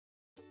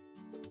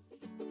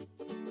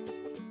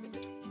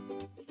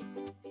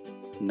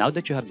Now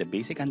that you have the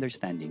basic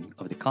understanding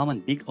of the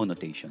common big O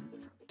notation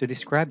to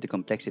describe the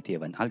complexity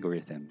of an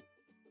algorithm,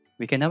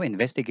 we can now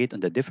investigate on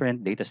the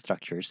different data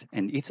structures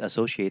and its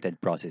associated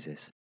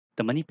processes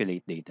to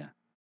manipulate data.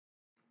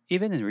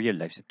 Even in real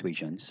life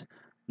situations,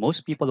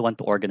 most people want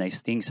to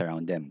organize things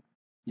around them.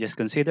 Just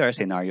consider a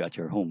scenario at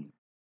your home.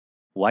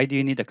 Why do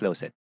you need a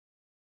closet,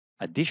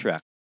 a dish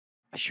rack,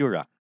 a shoe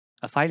rack,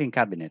 a filing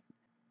cabinet,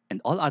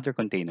 and all other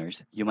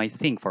containers you might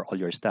think for all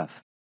your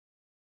stuff?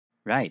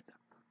 Right,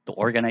 to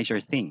organize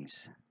your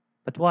things.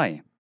 But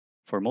why?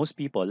 For most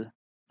people,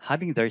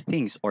 having their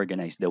things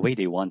organized the way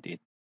they want it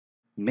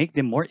make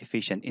them more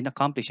efficient in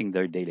accomplishing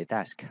their daily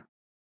task.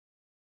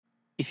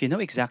 If you know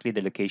exactly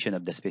the location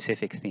of the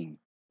specific thing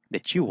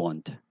that you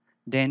want,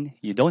 then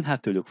you don't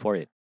have to look for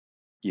it.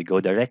 You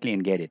go directly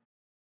and get it.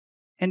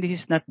 And this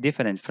is not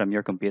different from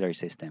your computer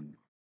system.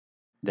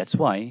 That's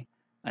why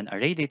an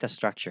array data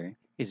structure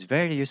is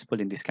very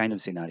useful in this kind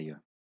of scenario.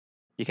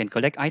 You can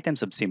collect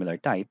items of similar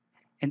type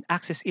and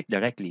access it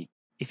directly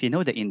if you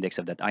know the index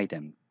of that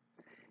item.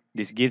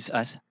 This gives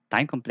us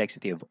time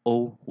complexity of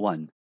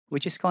O1,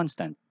 which is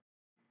constant.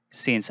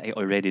 Since I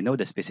already know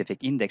the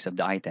specific index of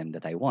the item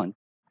that I want,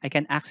 I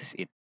can access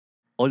it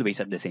always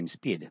at the same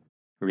speed,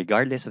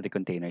 regardless of the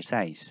container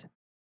size.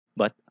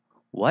 But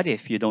what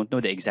if you don't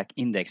know the exact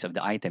index of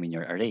the item in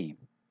your array,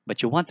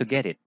 but you want to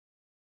get it?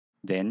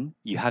 Then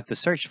you have to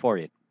search for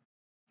it.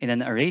 In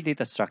an array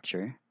data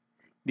structure,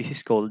 this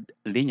is called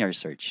linear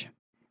search,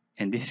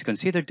 and this is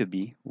considered to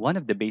be one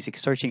of the basic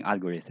searching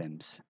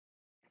algorithms.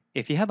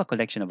 If you have a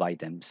collection of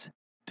items,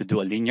 to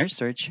do a linear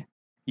search,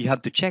 you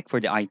have to check for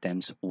the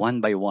items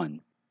one by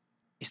one,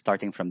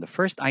 starting from the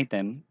first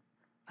item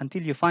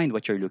until you find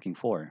what you're looking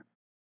for.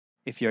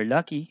 If you're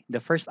lucky,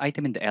 the first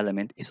item in the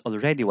element is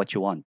already what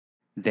you want.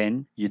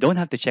 Then you don't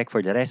have to check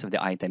for the rest of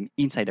the item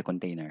inside the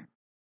container.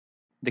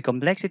 The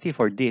complexity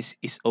for this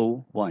is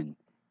O1,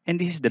 and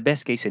this is the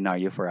best case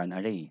scenario for an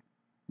array.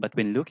 But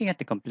when looking at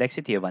the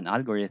complexity of an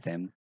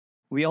algorithm,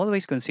 we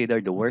always consider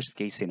the worst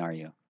case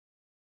scenario,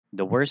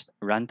 the worst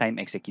runtime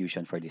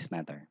execution for this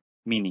matter.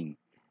 Meaning,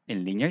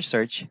 in linear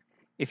search,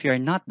 if you're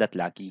not that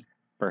lucky,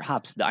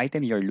 perhaps the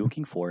item you're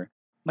looking for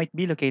might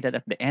be located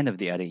at the end of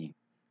the array,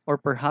 or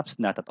perhaps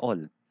not at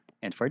all.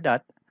 And for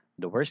that,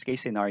 the worst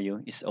case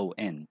scenario is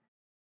ON,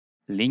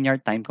 linear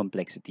time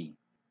complexity.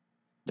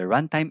 The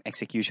runtime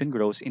execution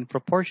grows in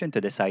proportion to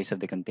the size of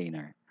the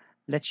container.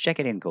 Let's check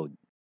it in code.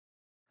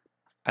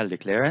 I'll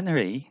declare an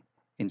array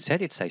and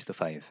set its size to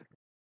 5.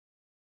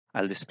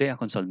 I'll display a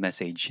console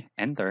message,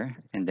 enter,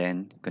 and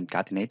then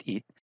concatenate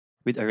it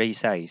with array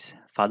size,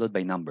 followed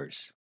by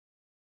numbers.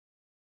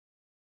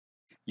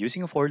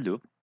 Using a for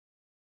loop,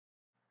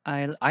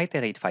 I'll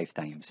iterate 5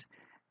 times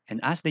and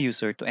ask the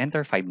user to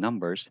enter 5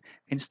 numbers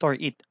and store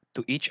it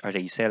to each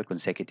array cell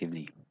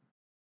consecutively.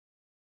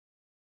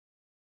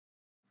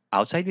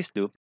 Outside this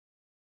loop,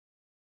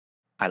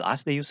 I'll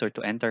ask the user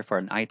to enter for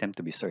an item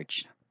to be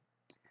searched.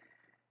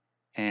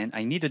 And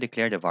I need to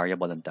declare the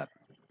variable on top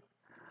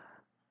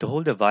to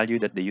hold the value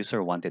that the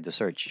user wanted to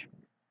search.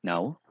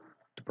 Now,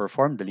 to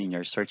perform the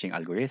linear searching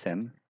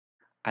algorithm,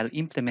 I'll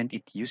implement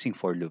it using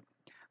for loop.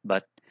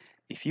 But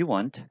if you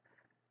want,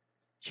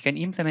 you can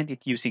implement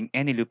it using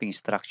any looping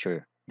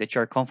structure that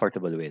you're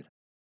comfortable with.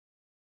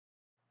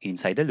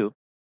 Inside the loop,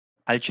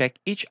 I'll check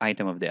each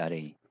item of the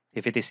array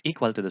if it is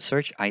equal to the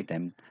search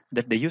item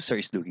that the user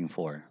is looking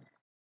for.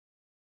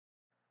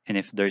 And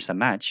if there's a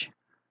match,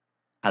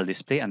 I'll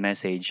display a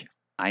message,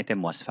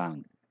 item was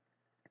found.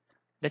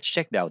 Let's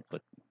check the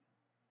output.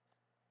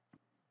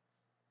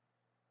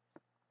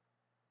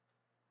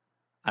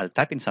 I'll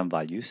type in some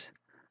values,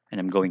 and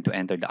I'm going to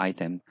enter the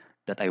item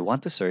that I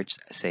want to search,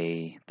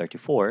 say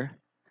 34,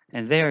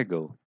 and there you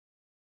go.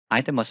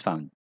 Item was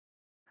found.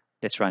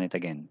 Let's run it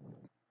again.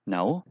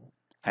 Now,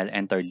 I'll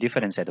enter a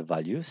different set of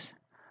values,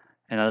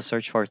 and I'll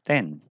search for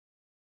 10,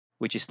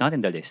 which is not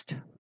in the list,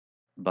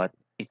 but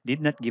it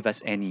did not give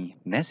us any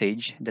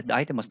message that the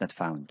item was not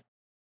found.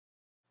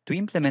 To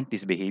implement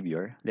this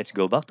behavior, let's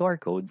go back to our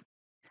code,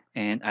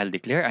 and I'll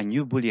declare a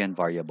new Boolean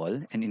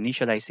variable and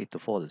initialize it to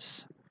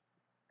false.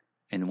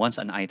 And once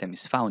an item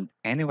is found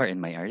anywhere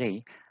in my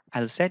array,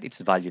 I'll set its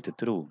value to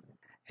true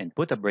and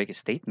put a break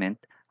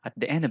statement at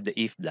the end of the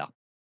if block.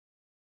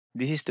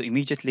 This is to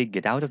immediately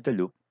get out of the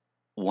loop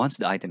once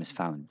the item is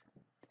found.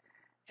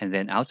 And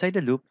then outside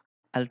the loop,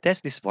 I'll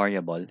test this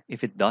variable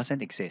if it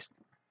doesn't exist.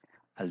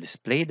 I'll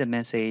display the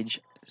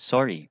message,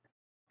 sorry,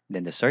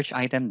 then the search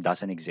item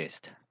doesn't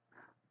exist.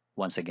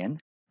 Once again,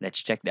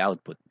 let's check the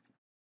output.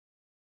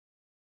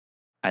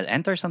 I'll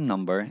enter some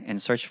number and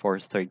search for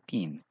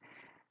 13.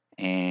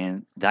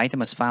 And the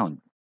item was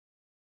found.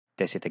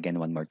 Test it again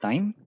one more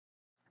time.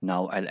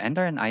 Now I'll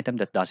enter an item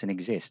that doesn't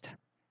exist.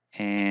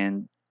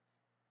 And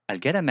I'll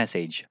get a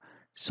message,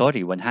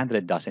 sorry,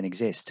 100 doesn't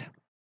exist.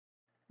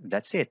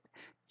 That's it.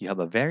 You have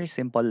a very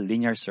simple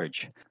linear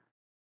search.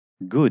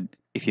 Good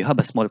if you have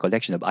a small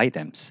collection of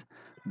items.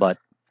 But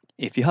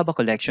if you have a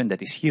collection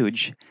that is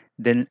huge,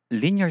 then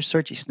linear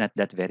search is not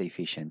that very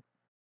efficient.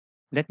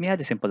 Let me add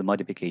a simple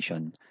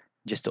modification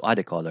just to add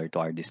a color to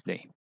our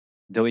display.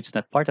 though it's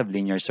not part of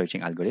linear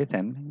searching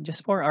algorithm,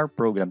 just for our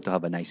program to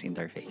have a nice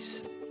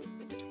interface.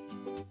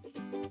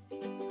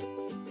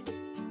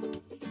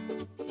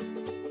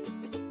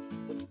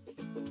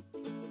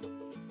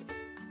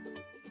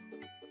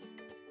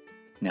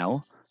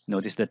 Now,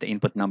 notice that the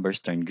input numbers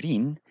turn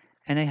green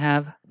and I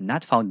have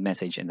not found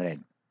message in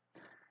red.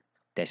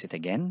 Test it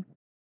again,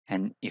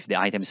 and if the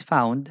item is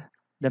found,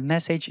 the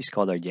message is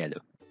colored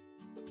yellow.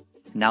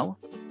 Now,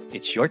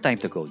 it's your time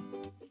to code.